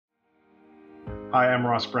Hi, I'm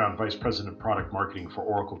Ross Brown, Vice President of Product Marketing for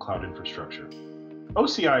Oracle Cloud Infrastructure.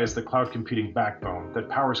 OCI is the cloud computing backbone that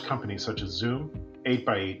powers companies such as Zoom,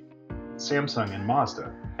 8x8, Samsung, and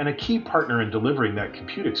Mazda, and a key partner in delivering that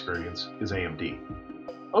compute experience is AMD.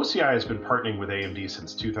 OCI has been partnering with AMD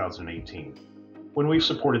since 2018, when we've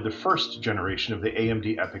supported the first generation of the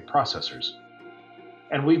AMD EPYC processors,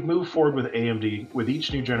 and we've moved forward with AMD with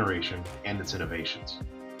each new generation and its innovations.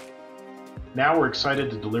 Now we're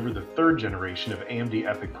excited to deliver the third generation of AMD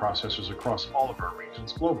EPYC processors across all of our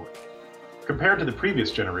regions globally. Compared to the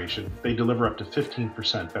previous generation, they deliver up to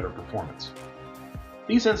 15% better performance.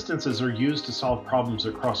 These instances are used to solve problems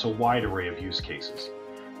across a wide array of use cases,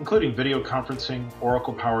 including video conferencing,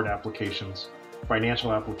 Oracle-powered applications,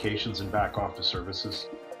 financial applications and back-office services,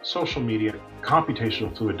 social media,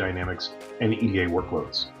 computational fluid dynamics, and EDA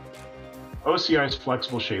workloads. OCI's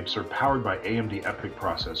flexible shapes are powered by AMD EPYC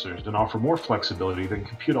processors and offer more flexibility than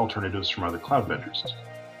compute alternatives from other cloud vendors.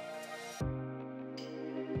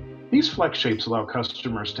 These flex shapes allow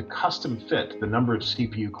customers to custom fit the number of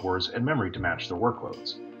CPU cores and memory to match their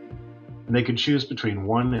workloads. And they can choose between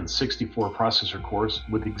 1 and 64 processor cores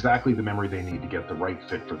with exactly the memory they need to get the right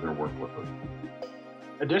fit for their workload.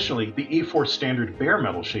 Additionally, the E4 standard bare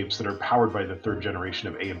metal shapes that are powered by the third generation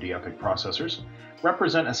of AMD EPYC processors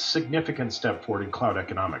represent a significant step forward in cloud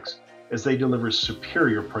economics, as they deliver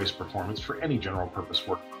superior price performance for any general-purpose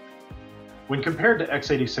workload. When compared to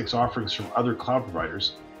x86 offerings from other cloud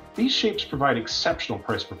providers, these shapes provide exceptional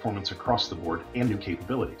price performance across the board and new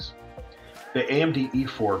capabilities. The AMD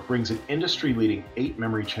E4 brings an industry-leading 8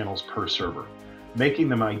 memory channels per server, making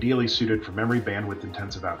them ideally suited for memory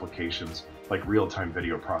bandwidth-intensive applications like real-time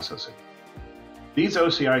video processing. These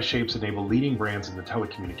OCI shapes enable leading brands in the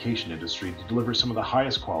telecommunication industry to deliver some of the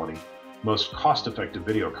highest quality, most cost-effective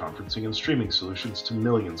video conferencing and streaming solutions to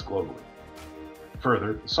millions globally.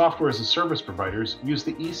 Further, software-as-a-service providers use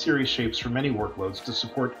the E-Series shapes for many workloads to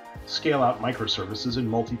support scale-out microservices in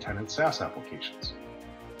multi-tenant SaaS applications.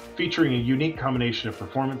 Featuring a unique combination of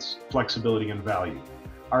performance, flexibility, and value,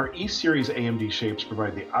 our E-Series AMD shapes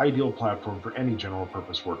provide the ideal platform for any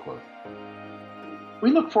general-purpose workload. We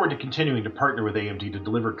look forward to continuing to partner with AMD to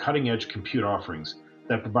deliver cutting-edge compute offerings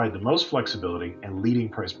that provide the most flexibility and leading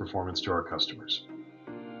price performance to our customers.